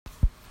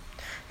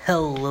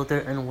Hello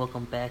there, and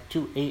welcome back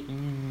to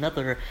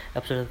another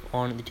episode of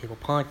On the Table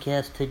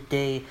podcast.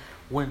 Today,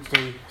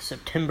 Wednesday,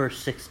 September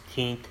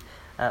 16th,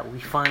 we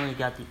finally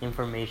got the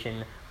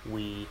information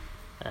we've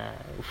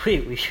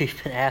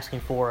been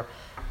asking for.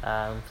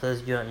 For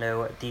those of you who don't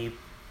know, the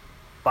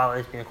file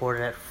is being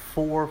recorded at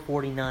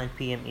 4:49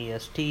 p.m.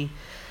 EST,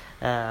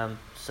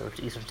 so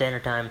it's Eastern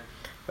Standard Time.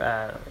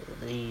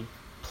 The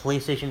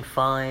PlayStation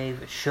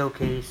 5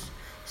 showcase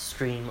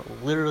stream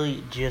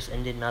literally just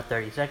ended not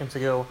 30 seconds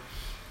ago.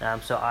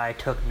 So I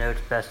took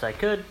notes best I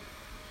could,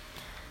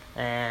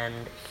 and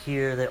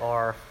here they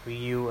are for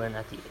you. And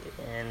at the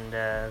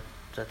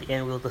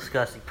end we'll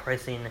discuss the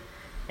pricing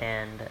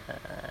and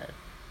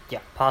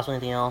possibly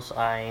anything else.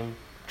 I'm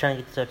trying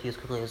to get this out to you as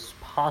quickly as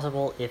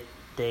possible. If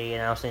they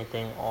announce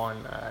anything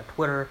on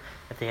Twitter,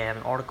 if they have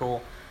an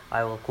article,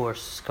 I will of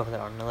course cover that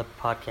on another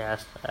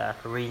podcast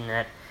after reading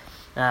that.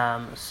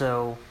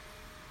 So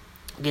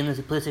again, this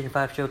is the PlayStation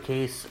 5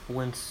 showcase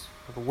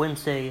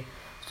Wednesday,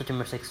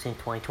 September 16,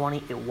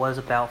 2020. It was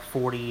about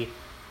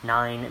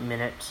 49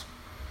 minutes.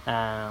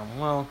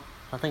 I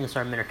think it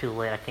started a minute or two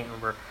late, I can't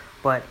remember.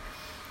 But,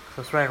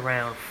 so it's right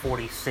around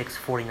 46,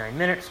 49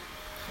 minutes.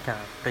 Kind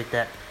of predict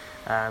that.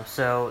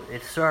 So,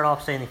 it started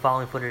off saying the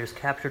following footage is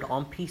captured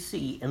on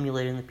PC,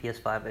 emulating the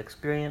PS5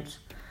 experience.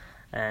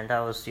 And that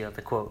was,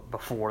 the quote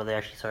before they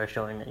actually started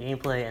showing the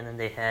gameplay. And then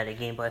they had a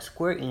game by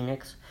Square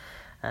Enix,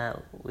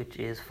 which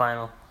is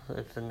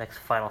it's the next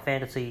Final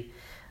Fantasy.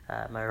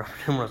 My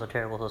numerals are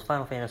terrible, so it's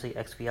Final Fantasy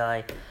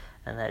XVI,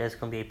 and that is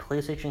going to be a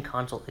PlayStation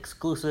console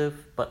exclusive,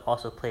 but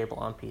also playable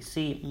on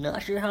PC.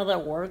 Not sure how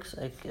that works.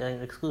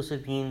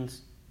 Exclusive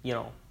means,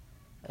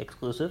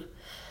 exclusive.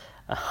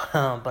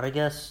 But I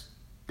guess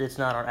it's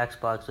not on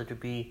Xbox,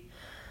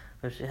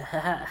 which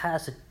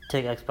has to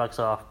take Xbox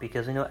off,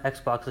 because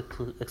Xbox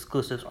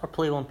exclusives are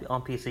playable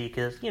on PC,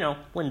 because,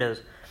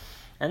 Windows.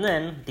 And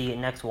then the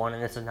next one,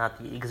 and this is not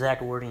the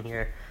exact wording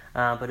here,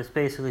 but it's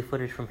basically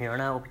footage from here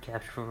on out will be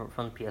captured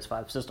from the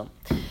PS5 system.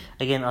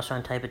 Again, I was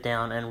trying to type it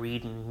down and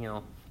read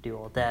and, do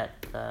all that.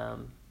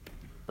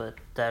 But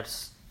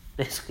that's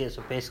basically it.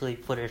 So basically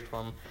footage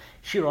from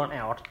here on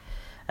out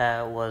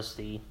was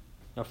the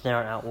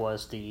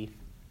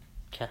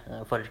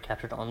footage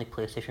captured on the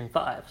PlayStation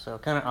 5. So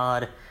kind of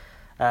odd.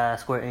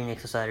 Square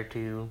Enix decided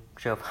to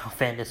show Final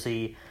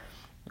Fantasy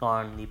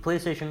on the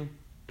PlayStation.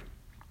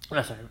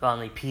 On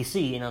the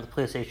PC, the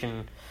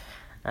PlayStation.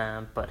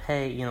 But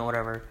hey,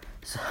 whatever.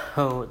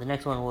 So the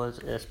next one was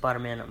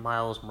Spider-Man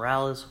Miles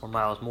Morales, or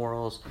Miles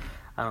Morales.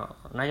 I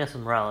guess it's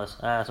Morales.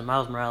 So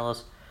Miles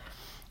Morales,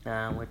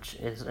 which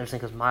is interesting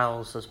because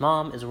Miles'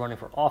 mom is running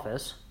for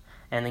office,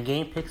 and the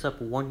game picks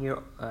up 1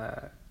 year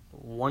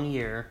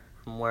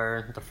from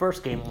where the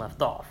first game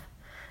left off.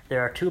 There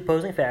are two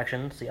opposing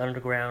factions, the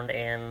Underground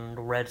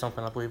and Red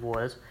something, I believe it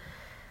was.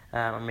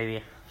 Or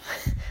maybe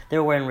they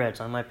were wearing red,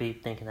 so I might be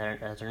thinking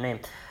that as their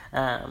name.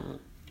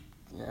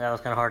 That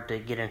was kind of hard to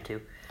get into.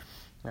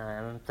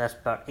 That's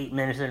about 8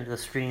 minutes into the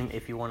stream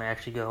if you want to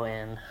actually go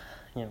and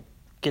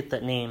get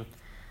that name.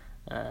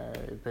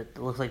 But it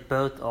looks like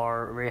both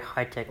are very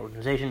high-tech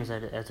organizations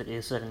as it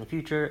is set in the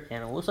future,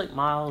 and it looks like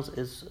Miles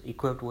is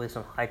equipped with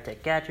some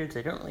high-tech gadgets.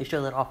 They don't really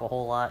show that off a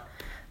whole lot,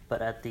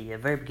 but at the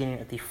very beginning,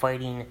 at the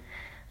fighting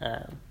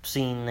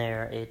scenes,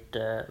 kind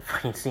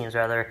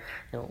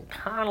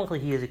of look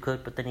like he is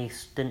equipped, but then he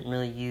didn't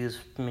really use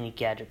many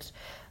gadgets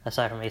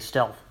aside from a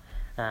stealth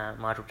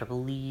module,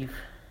 which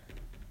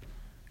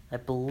I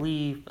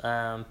believe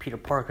Peter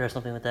Parker or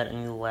something like that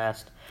in the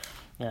last,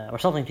 or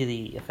something to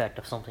the effect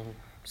of something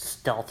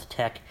stealth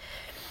tech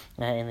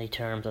in the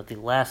terms of the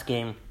last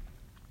game.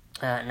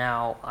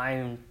 Now,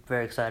 I'm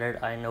very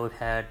excited. I know we've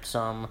had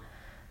some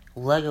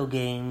Lego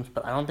games,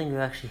 but I don't think we've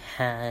actually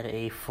had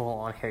a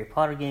full-on Harry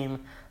Potter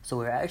game. So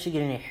we're actually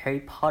getting a Harry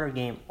Potter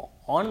game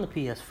on the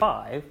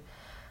PS5.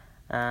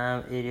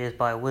 It is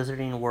by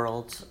Wizarding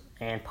Worlds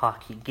and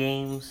Pocket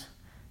Games.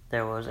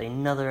 There was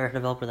another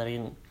developer that I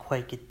didn't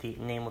quite get the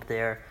name of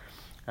there.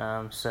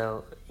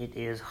 So it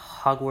is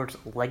Hogwarts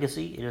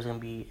Legacy. It is going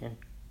to be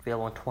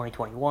available in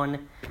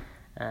 2021.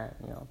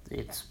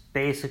 It's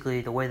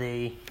basically the way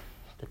the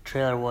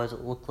trailer was.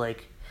 It looked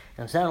like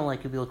and it sounded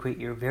like you'll be able to create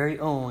your very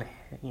own,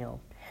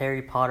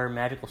 Harry Potter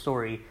magical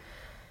story,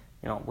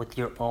 with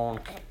your own,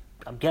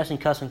 I'm guessing,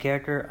 custom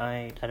character.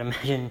 I'd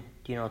imagine,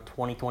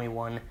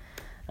 2021,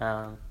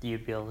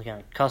 you'd be able to kind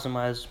of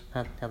customize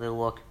how they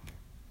look,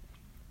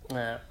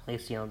 at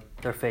least,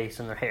 their face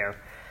and their hair,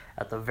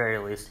 at the very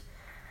least.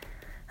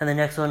 And the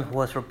next one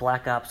was for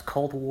Black Ops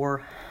Cold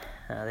War.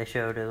 They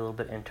showed a little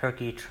bit in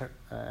Turkey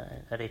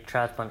at a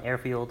transplant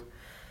airfield.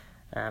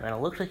 And it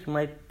looks like you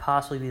might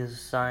possibly be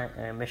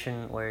a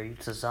mission where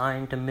it's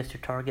designed to miss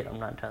your target. I'm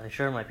not entirely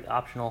sure. It might be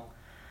optional.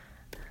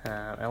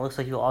 And it looks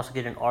like you'll also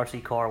get an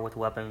RC car with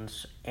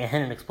weapons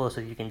and an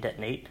explosive you can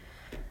detonate.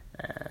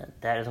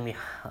 That is going to be,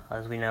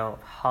 as we know,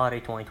 holiday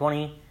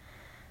 2020.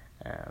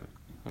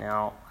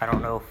 Now, I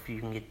don't know if you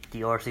can get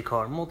the RC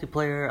car in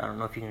multiplayer. I don't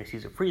know if you can just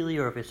use it freely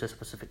or if it's just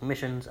specific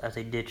missions, as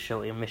they did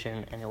show a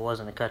mission and it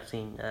wasn't a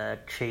cutscene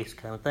chase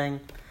kind of thing.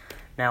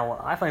 Now,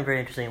 what I find very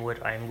interesting,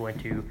 which I am going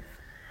to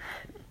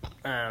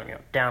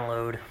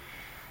download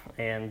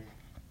and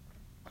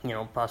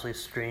possibly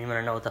stream, and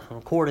I know definitely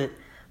record it,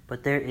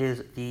 but there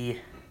is the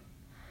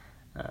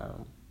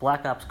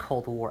Black Ops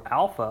Cold War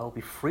Alpha will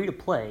be free to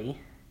play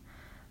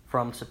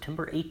from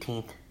September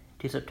 18th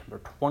to September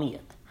 20th.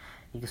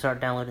 You can start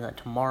downloading that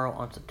tomorrow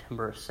on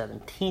September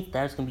 17th.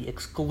 That is going to be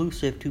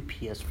exclusive to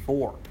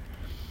PS4.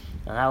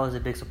 Now, that was a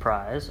big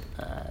surprise.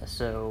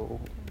 So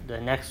the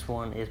next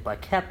one is by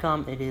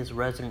Capcom. It is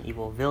Resident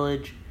Evil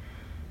Village.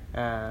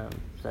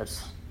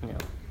 That's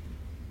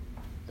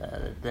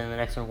then the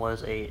next one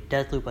was a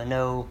Deathloop. I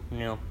know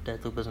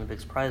Deathloop isn't a big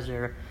surprise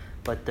there,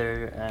 but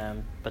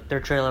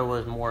their trailer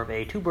was more of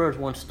a two birds,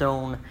 one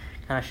stone,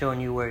 kind of showing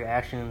you where your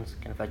actions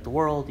can affect the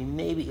world. You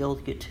may be able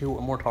to get 2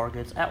 or more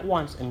targets at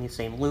once in the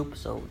same loop,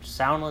 so it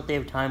sounds like they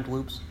have timed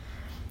loops.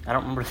 I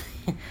don't remember.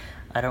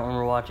 I don't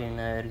remember watching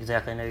it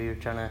exactly. I know you're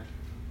trying to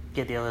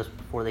get the others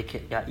before they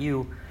got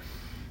you,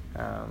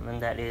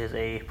 and that is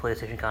a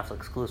PlayStation console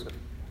exclusive.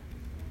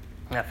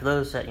 Now, for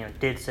those that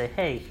did say,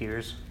 "Hey,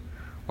 here's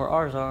where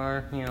ours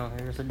are,"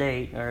 here's the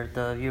date or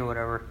the view, or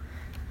whatever,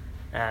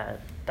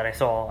 that I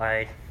saw,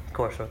 I of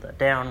course wrote that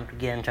down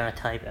again, trying to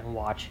type and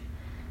watch.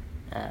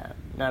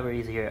 Not very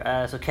easy here.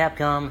 So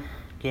Capcom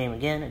game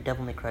again,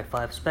 Devil May Cry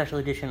 5 Special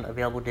Edition,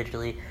 available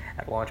digitally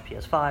at launch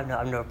PS5. Now,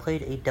 I've never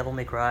played a Devil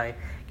May Cry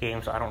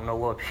game, so I don't know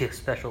what would be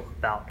special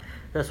about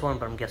this one,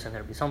 but I'm guessing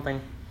there'll be something.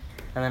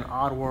 And then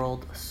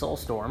Oddworld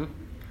Soulstorm,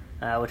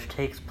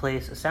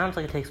 which sounds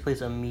like it takes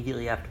place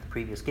immediately after the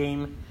previous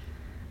game,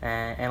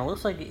 and it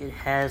looks like it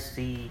has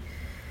the,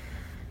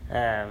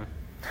 I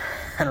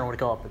don't know what to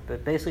call it,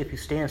 but basically if you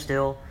stand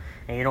still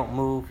and you don't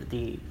move,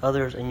 the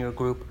others in your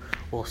group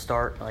will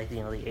start,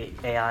 the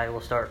AI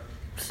will start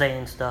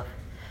saying stuff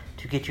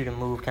to get you to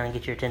move, kind of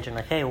get your attention,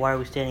 like, "Hey, why are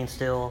we standing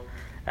still?"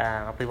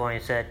 I believe one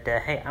of you said,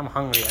 "Hey, I'm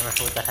hungry." I'm not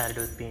sure what that had to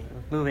do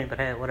with moving, but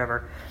hey,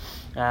 whatever.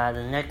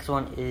 The next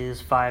one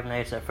is Five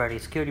Nights at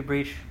Freddy's Security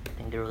Breach. I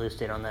think they released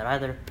date on that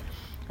either.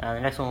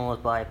 The next one was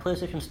by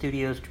PlayStation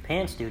Studios,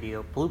 Japan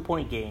Studio, Blue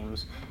Point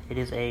Games. It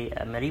is a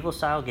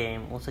medieval-style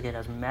game. Looks like it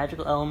has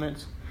magical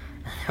elements.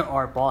 There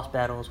are boss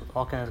battles with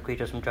all kinds of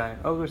creatures, from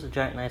giant ogres to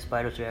giant knights,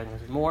 spiders,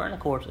 dragons, and more, and of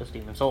course, it's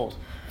Demon Souls.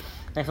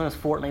 Next one is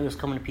Fortnite, was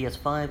coming to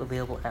PS5,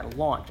 available at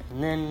launch.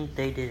 And then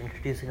they did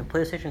introducing a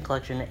PlayStation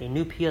Collection, a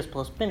new PS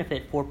Plus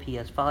benefit for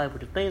PS5,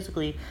 which is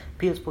basically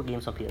PS4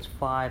 games on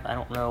PS5. I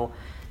don't know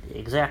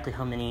exactly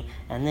how many.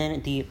 And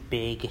then the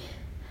big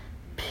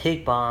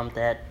bomb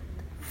that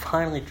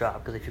finally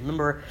dropped, because if you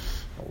remember,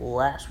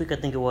 last week I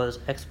think it was,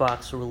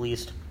 Xbox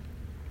released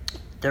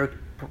their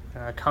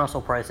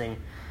console pricing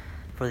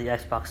for the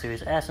Xbox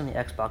Series S and the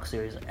Xbox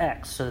Series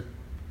X. So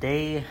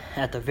they,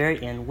 at the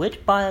very end,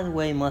 which, by the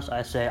way, must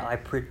I say, I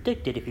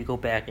predicted, if you go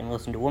back and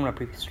listen to one of my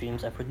previous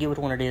streams, I forget which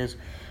one it is,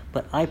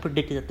 but I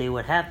predicted that they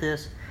would have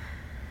this,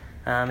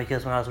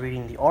 because when I was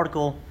reading the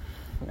article,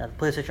 the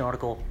PlayStation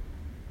article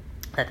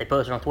that they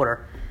posted on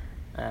Twitter,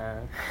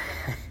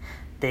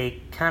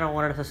 they kind of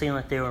wanted us to seem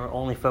like they were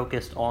only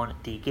focused on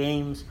the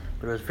games,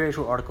 but it was a very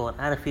short article, and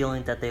I had a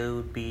feeling that they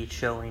would be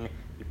showing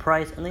the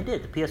price, and they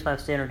did. The PS5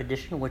 Standard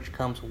Edition, which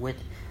comes with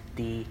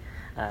the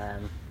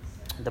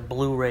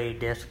Blu-ray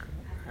disc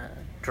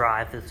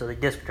drive, so the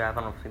disc drive,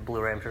 I don't know if it's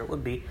Blu-ray, I'm sure it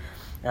would be,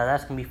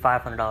 that's going to be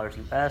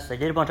 $500 US. They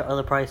did a bunch of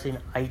other pricing.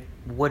 I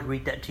would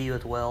read that to you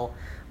as well,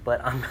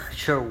 but I'm not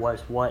sure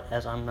what's what,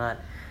 as I'm not,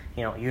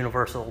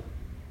 universal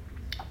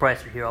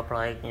pricer here. I'll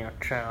probably,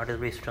 I'll do the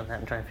research on that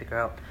and try and figure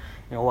out,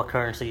 what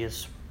currency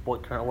is,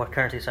 what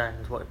currency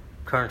signs, what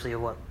currency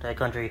of what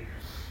country,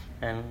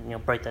 and,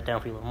 break that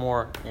down for you a little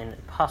more in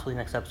possibly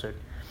next episode.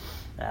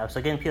 So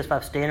again,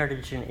 PS5 Standard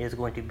Edition is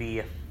going to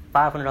be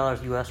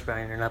 $500 US,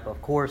 rounding up,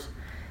 of course,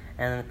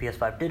 and then the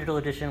PS5 Digital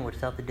Edition, which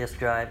without the disc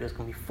drive, is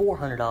going to be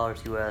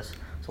 $400 US.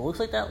 So it looks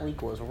like that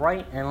leak was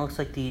right, and it looks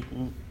like the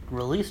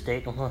release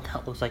date, and what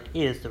that looks like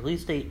is, the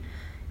release date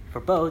for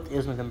both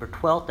is November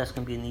 12th. That's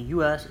going to be in the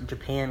US,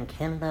 Japan,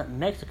 Canada,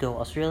 Mexico,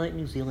 Australia,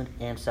 New Zealand,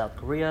 and South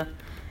Korea.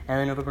 And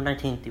then November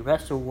 19th, the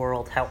rest of the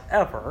world.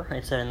 However,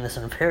 it said in this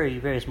in very,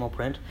 very small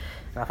print,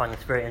 and I find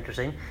this very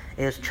interesting,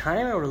 is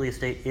China release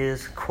date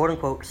is,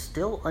 quote-unquote,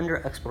 still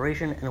under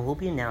exploration and will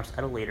be announced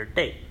at a later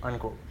date,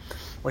 unquote.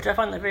 Which I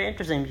find that very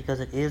interesting because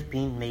it is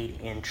being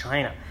made in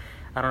China.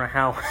 I don't know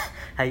how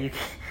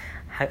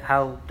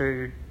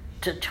they're...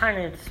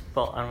 China,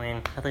 well,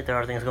 I think there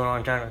are things going on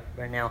in China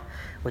right now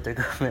with their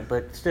government,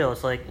 but still,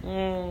 it's like,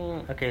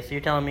 okay, so you're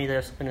telling me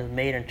there's something that's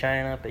made in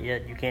China, but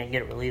yet you can't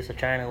get it released in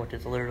China, which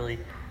is literally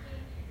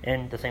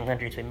in the same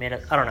country, so they made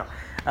it. I don't know.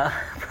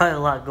 Probably a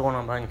lot going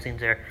on behind the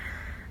scenes there.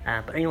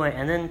 But anyway,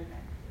 and then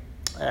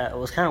it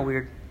was kind of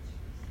weird,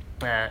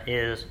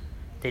 is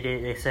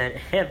they said,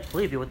 hey, I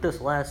believe you with this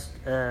last,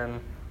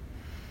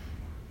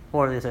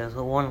 what did they say?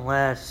 So one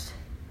last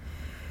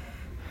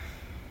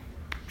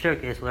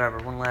showcase, whatever,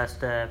 one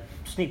last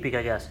sneak peek,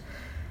 I guess.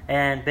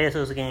 And basically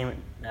it was a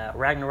game,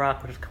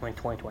 Ragnarok, which is coming in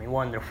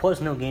 2021. There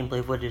was no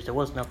gameplay footage, there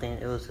was nothing.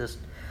 It was just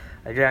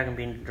a dragon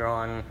being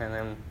drawn and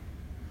then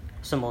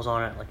symbols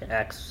on it, like an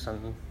X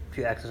and a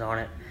few X's on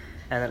it.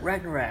 And then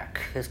Ragnarok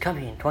is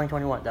coming in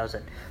 2021. That was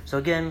it. So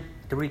again,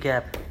 to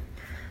recap,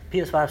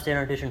 PS5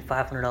 Standard Edition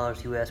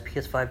 $500 US,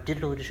 PS5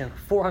 Digital Edition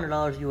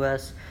 $400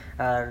 US.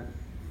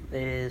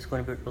 Is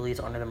going to be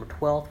released on November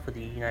 12th for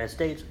the United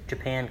States,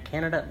 Japan,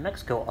 Canada,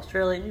 Mexico,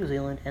 Australia, New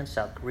Zealand, and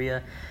South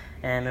Korea,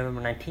 and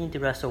November 19th the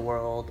rest of the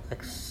world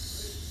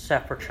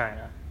except for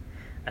China.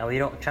 Now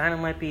China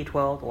might be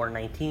 12th or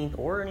 19th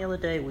or any other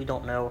day, we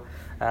don't know,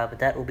 but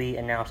that will be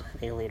announced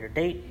at a later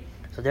date.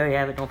 So there you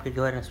have it. Don't forget to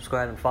go ahead and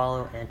subscribe and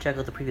follow, and check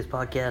out the previous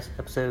podcast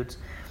episodes,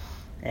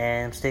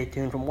 and stay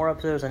tuned for more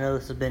episodes. I know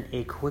this has been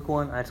a quick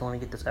one. I just want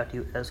to get this out to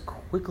you as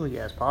quickly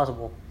as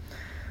possible.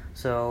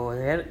 So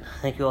there you have it.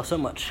 Thank you all so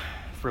much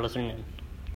for listening in.